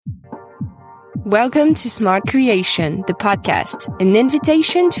Welcome to Smart Creation, the podcast, an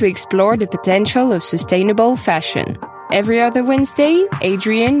invitation to explore the potential of sustainable fashion. Every other Wednesday,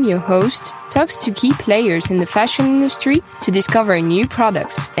 Adrian, your host, talks to key players in the fashion industry to discover new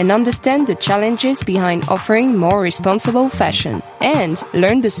products and understand the challenges behind offering more responsible fashion and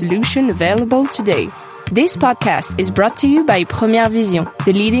learn the solution available today. This podcast is brought to you by Première Vision,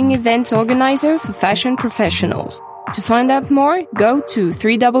 the leading event organizer for fashion professionals. To find out more, go to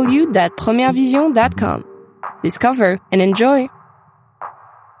www.premierevision.com. Discover and enjoy.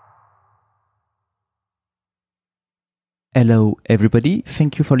 Hello, everybody.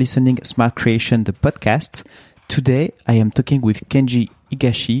 Thank you for listening Smart Creation, the podcast. Today, I am talking with Kenji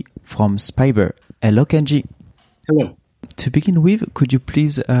Higashi from Spiber. Hello, Kenji. Hello. To begin with, could you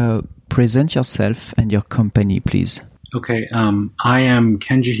please present yourself and your company, please? Okay, I am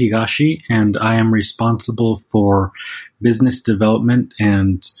Kenji Higashi, and I am responsible for business development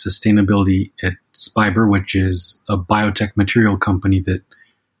and sustainability at Spiber, which is a biotech material company that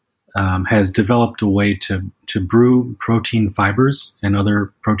has developed a way to brew protein fibers and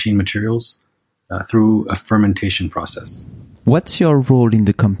other protein materials through a fermentation process. What's your role in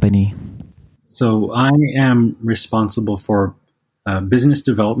the company? So I am responsible for business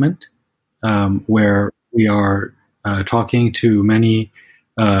development, where we are talking to many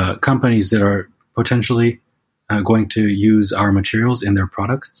companies that are potentially going to use our materials in their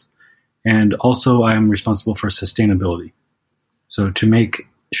products. And also I am responsible for sustainability. So to make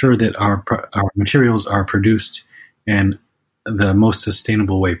sure that our materials are produced in the most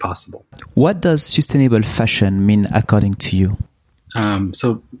sustainable way possible. What does sustainable fashion mean according to you?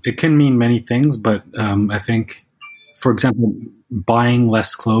 So it can mean many things, but I think, for example, buying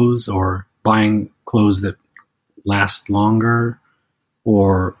less clothes or buying clothes that last longer,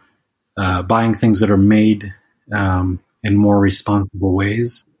 or buying things that are made in more responsible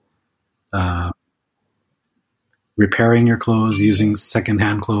ways, repairing your clothes, using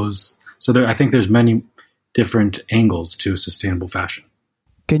secondhand clothes. So I think there's many different angles to sustainable fashion.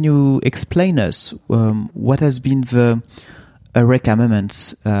 Can you explain us what has been the Eureka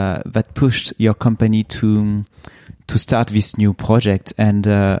moments that pushed your company to start this new project and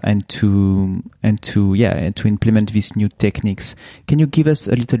to implement these new techniques? Can you give us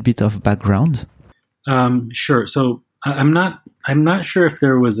a little bit of background? Sure. So I'm not sure if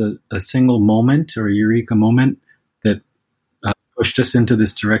there was a single moment or a eureka moment that pushed us into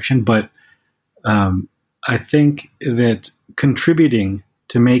this direction, but I think that contributing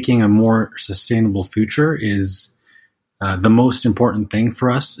to making a more sustainable future is the most important thing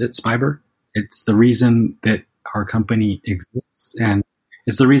for us at Spiber. It's the reason that our company exists, and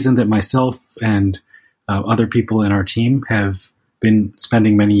it's the reason that myself and other people in our team have been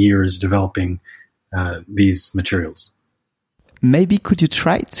spending many years developing these materials. Maybe could you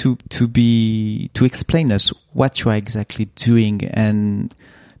try to explain us what you are exactly doing and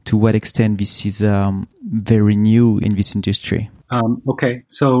to what extent this is very new in this industry? Okay,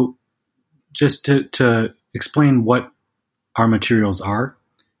 so just to explain what our materials are.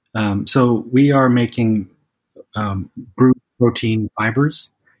 So we are making brewed protein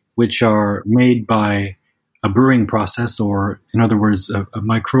fibers, which are made by a brewing process, or in other words, a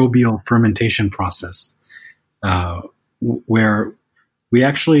microbial fermentation process, where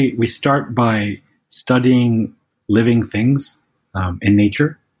we start by studying living things in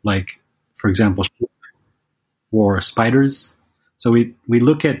nature, like, for example, sheep or spiders. So we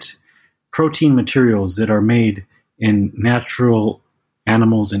look at protein materials that are made in natural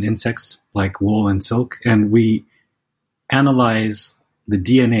animals and insects like wool and silk, and we analyze the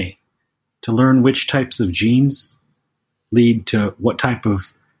DNA to learn which types of genes lead to what type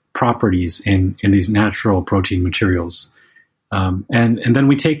of properties in these natural protein materials. And then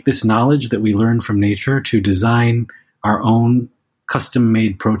we take this knowledge that we learn from nature to design our own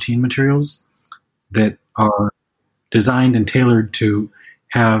custom-made protein materials that are designed and tailored to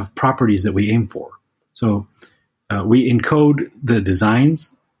have properties that we aim for. So we encode the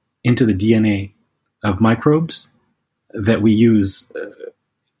designs into the DNA of microbes that we use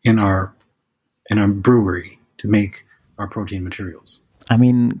in our brewery to make our protein materials. I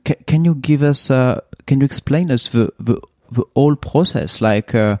mean, can you give us? Can you explain us the whole process?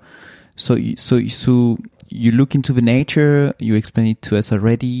 Like, so you look into the nature. You explain it to us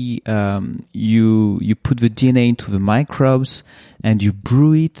already. You put the DNA into the microbes and you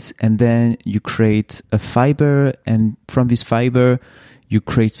brew it, and then you create a fiber, and from this fiber you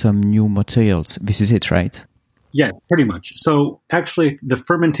create some new materials. This is it, right? Yeah, pretty much. So actually the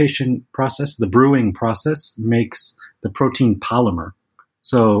fermentation process, the brewing process, makes the protein polymer.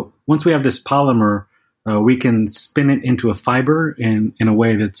 So once we have this polymer, we can spin it into a fiber in a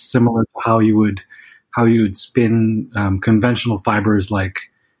way that's similar to how you would spin conventional fibers like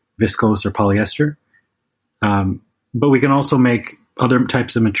viscose or polyester. But we can also make other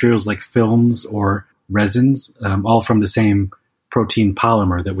types of materials like films or resins, all from the same protein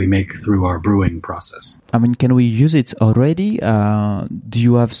polymer that we make through our brewing process. I mean, can we use it already? Do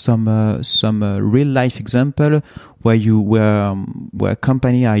you have some real life example where a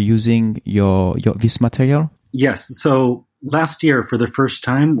company are using your this material? Yes. So last year, for the first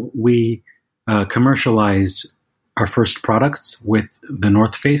time, we commercialized our first products with the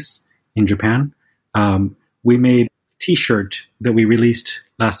North Face in Japan. We made a T-shirt that we released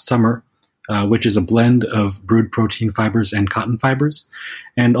last summer, which is a blend of brewed protein fibers and cotton fibers.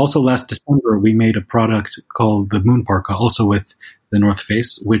 And also last December, we made a product called the Moon Parka, also with the North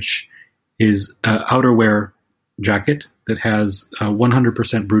Face, which is an outerwear jacket that has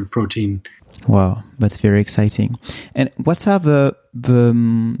 100% brewed protein. Wow, that's very exciting. And what are the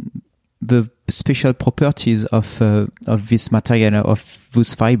special properties of this material, of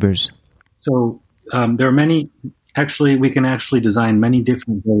those fibers? So there are many. Actually, we can design many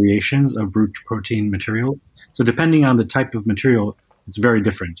different variations of brewed protein material. So depending on the type of material, it's very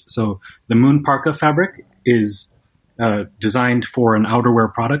different. So the Moon Parka fabric is designed for an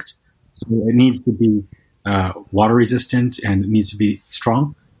outerwear product. So it needs to be water resistant and it needs to be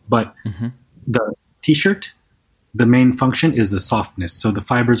strong. But the T-shirt, the main function is the softness. So the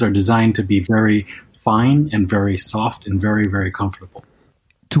fibers are designed to be very fine and very soft and very, very comfortable.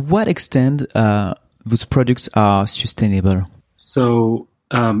 To what extent those products are sustainable? So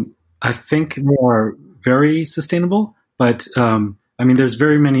I think they are very sustainable, but there's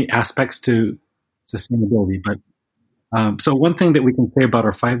very many aspects to sustainability. But so one thing that we can say about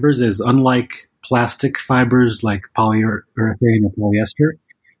our fibers is, unlike plastic fibers like polyurethane or polyester,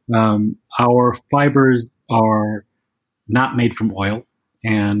 our fibers are not made from oil,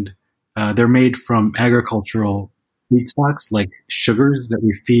 and they're made from agricultural feedstocks like sugars that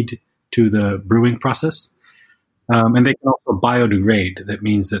we feed to the brewing process. And they can also biodegrade. That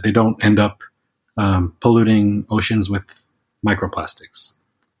means that they don't end up polluting oceans with microplastics.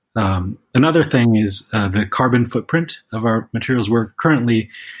 Another thing is the carbon footprint of our materials. We're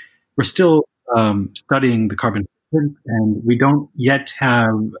still studying the carbon footprint, and we don't yet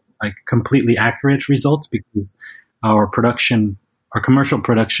have like completely accurate results because our commercial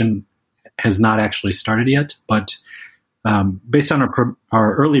production has not actually started yet. But based on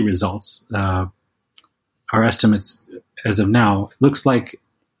our early results, our estimates as of now, it looks like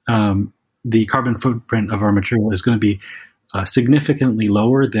the carbon footprint of our material is going to be significantly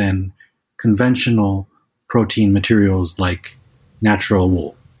lower than conventional protein materials like natural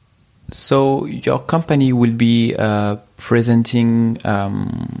wool. So your company will be presenting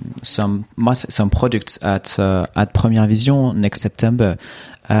some products at Première Vision next September.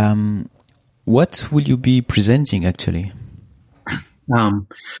 What will you be presenting actually?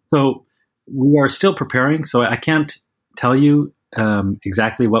 So we are still preparing, so I can't tell you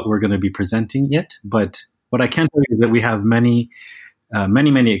exactly what we're going to be presenting yet. But what I can tell you is that we have many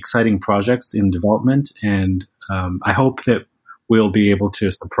exciting projects in development, and I hope that we'll be able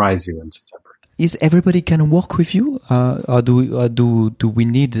to surprise you in September. Is everybody can work with you, or do we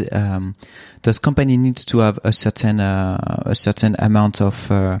need? Does company needs to have a certain amount of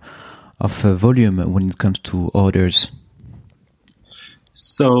volume when it comes to orders?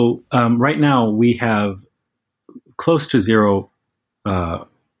 So right now we have close to zero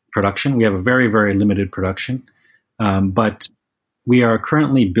production. We have a very, very limited production, but we are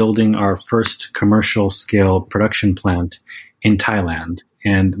currently building our first commercial scale production plant in Thailand,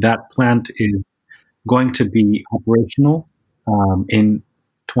 and that plant is going to be operational in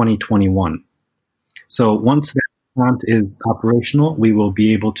 2021. So once that plant is operational, we will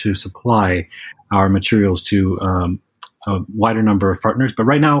be able to supply our materials to a wider number of partners. But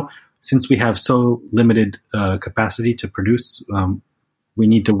right now, since we have so limited capacity to produce, we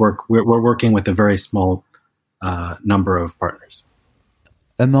need to work. We're working with a very small number of partners.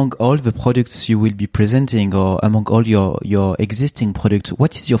 Among all the products you will be presenting, or among all your existing products,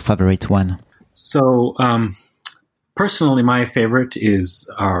 what is your favorite one? So, personally, my favorite is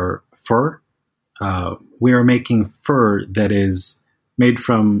our fur. We are making fur that is made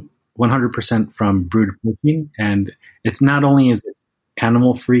from 100% from brewed protein, and it's not only is it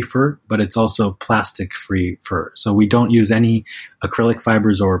animal-free fur, but it's also plastic-free fur. So we don't use any acrylic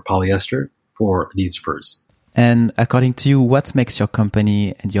fibers or polyester for these furs. And according to you, what makes your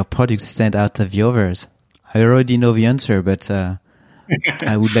company and your products stand out of the others? I already know the answer, but I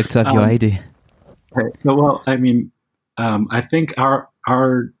would like to have your idea. Right. So, well, I think our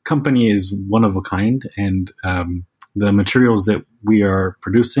our company is one of a kind, and the materials that we are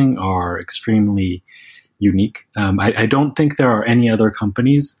producing are extremely unique. I don't think there are any other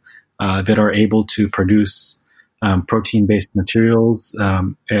companies that are able to produce protein-based materials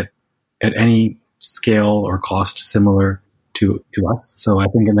at any scale or cost similar to us. So I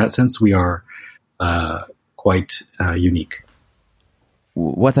think in that sense we are quite unique.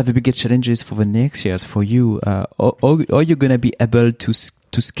 What are the biggest challenges for the next years for you? Are you going to be able to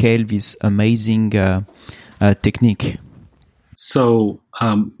scale this amazing technique? So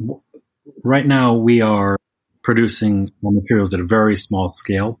right now we are producing materials at a very small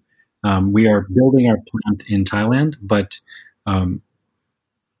scale. We are building our plant in Thailand, but of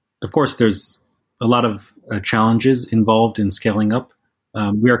course there's a lot of challenges involved in scaling up.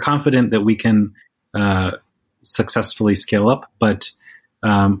 We are confident that we can successfully scale up, but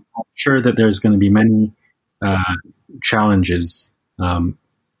I'm sure that there's going to be many challenges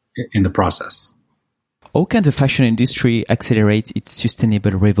in the process. How can the fashion industry accelerate its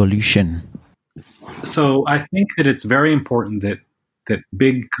sustainable revolution? So I think that it's very important that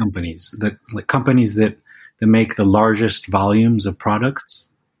big companies, companies that make the largest volumes of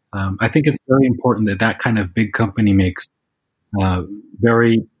products, I think it's very important that kind of big company makes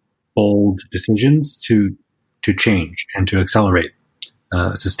very bold decisions to change and to accelerate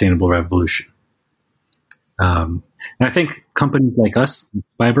sustainable revolution. And I think companies like us,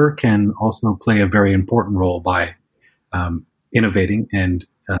 Spiber, can also play a very important role by innovating and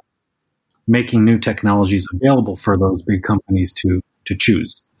making new technologies available for those big companies to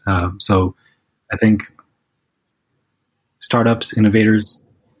choose. So I think startups, innovators,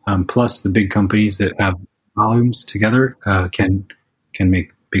 plus the big companies that have volumes together can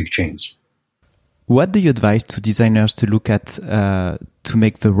make big change. What do you advise to designers to look at to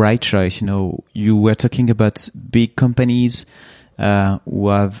make the right choice? You know, you were talking about big companies who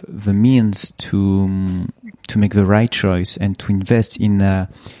have the means to make the right choice and to invest in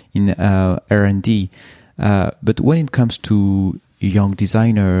R&D. But when it comes to young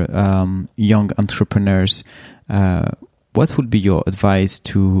designer, young entrepreneurs, what would be your advice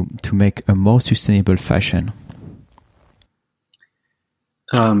to make a more sustainable fashion?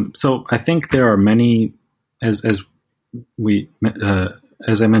 So I think there are many, as I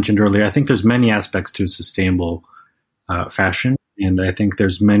mentioned earlier, I think there's many aspects to sustainable fashion, and I think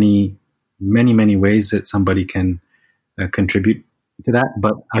there's many ways that somebody can contribute to that.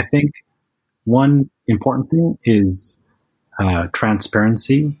 But I think one important thing is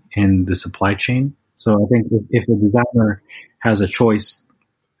transparency in the supply chain. So I think if a designer has a choice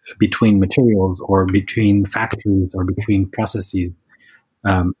between materials or between factories or between processes,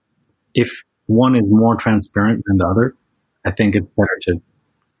 if one is more transparent than the other, I think it's better to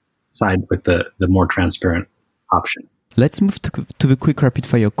side with the more transparent option. Let's move to the quick rapid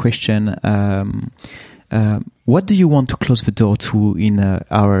fire question. What do you want to close the door to in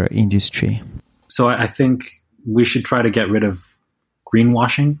our industry? So I think we should try to get rid of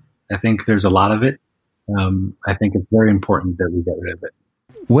greenwashing. I think there's a lot of it. I think it's very important that we get rid of it.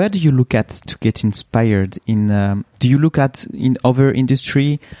 Where do you look at to get inspired? Do you look at in other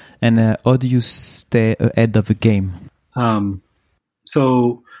industry, and how do you stay ahead of the game?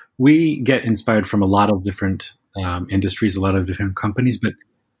 So we get inspired from a lot of different industries, a lot of different companies, but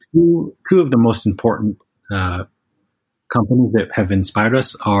two of the most important companies that have inspired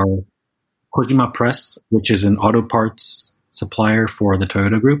us are Kojima Press, which is an auto parts supplier for the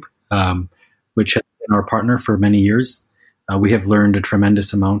Toyota Group, which has been our partner for many years. We have learned a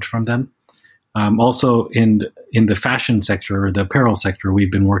tremendous amount from them. Also, in the fashion sector or the apparel sector,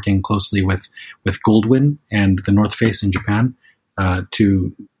 we've been working closely with Goldwyn and the North Face in Japan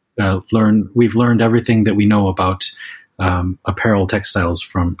to learn. We've learned everything that we know about apparel textiles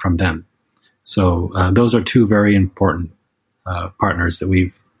from them. So those are two very important partners that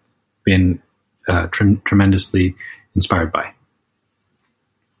we've been tremendously inspired by.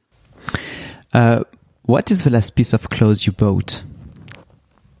 What is the last piece of clothes you bought?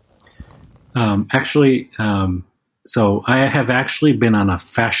 So I have actually been on a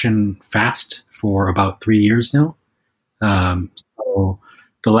fashion fast for about 3 years now. So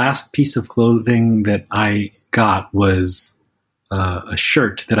the last piece of clothing that I got was a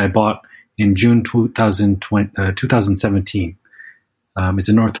shirt that I bought in June 2017. It's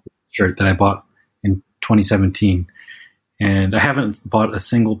a North Face shirt that I bought in 2017. And I haven't bought a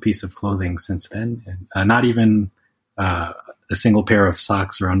single piece of clothing since then, and not even a single pair of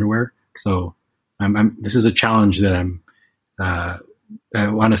socks or underwear. So this is a challenge that I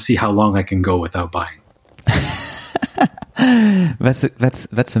want to see how long I can go without buying.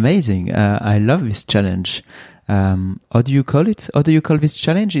 That's amazing. I love this challenge. how do you call it? How do you call this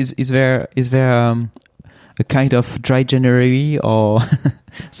challenge? Is there a kind of dry January or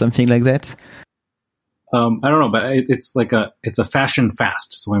something like that? I don't know, but it's a fashion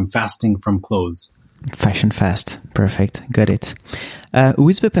fast. So I'm fasting from clothes. Fashion fast. Perfect. Got it. Who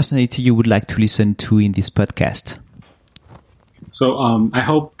is the personality you would like to listen to in this podcast? So I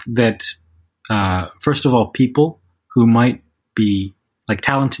hope that, first of all, people who might be like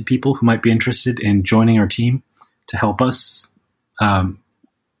talented people who might be interested in joining our team to help us,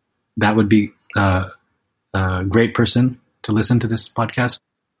 that would be a great person to listen to this podcast.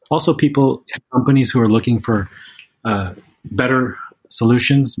 Also, people and companies who are looking for better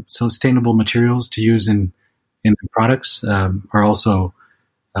solutions, sustainable materials to use in their products are also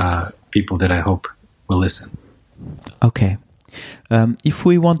people that I hope will listen. Okay. If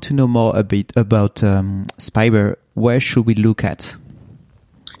we want to know more a bit about Spiber, where should we look at?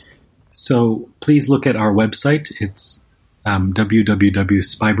 So please look at our website. It's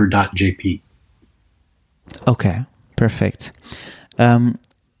www.spiber.jp. Okay, perfect.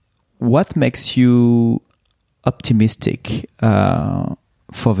 What makes you optimistic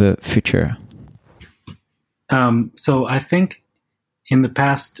for the future? So I think in the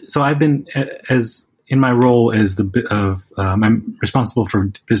past, so I've been in my role as I'm responsible for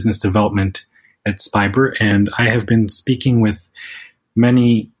business development at Spiber, and I have been speaking with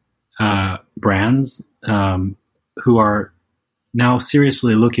many brands who are now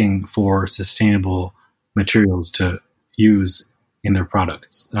seriously looking for sustainable materials to use in their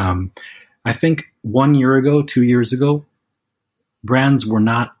products. I think 1 year ago, 2 years ago, brands were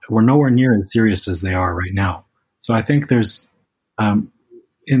nowhere near as serious as they are right now. So I think there's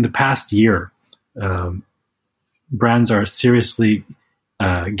in the past year, brands are seriously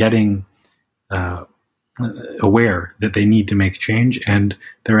getting aware that they need to make change, and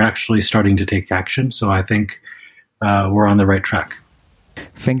they're actually starting to take action. So I think we're on the right track.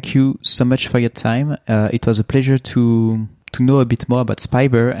 Thank you so much for your time. It was a pleasure to know a bit more about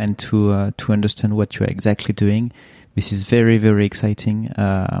Spiber and to understand what you are exactly doing. This is very, very exciting,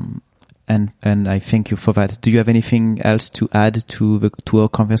 and I thank you for that. Do you have anything else to add to our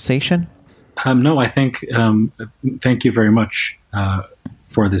conversation? No, I think thank you very much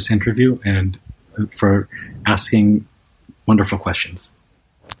for this interview and for asking wonderful questions.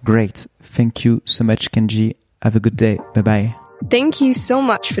 Great. Thank you so much, Kenji. Have a good day. Bye-bye. Thank you so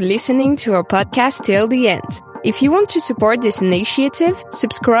much for listening to our podcast till the end. If you want to support this initiative,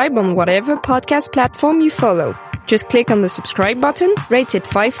 subscribe on whatever podcast platform you follow. Just click on the subscribe button, rate it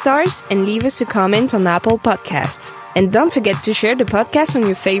 5 stars, and leave us a comment on Apple Podcasts. And don't forget to share the podcast on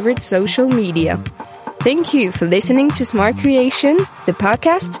your favorite social media. Thank you for listening to Smart Creation, the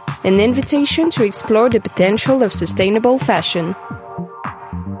podcast, an invitation to explore the potential of sustainable fashion.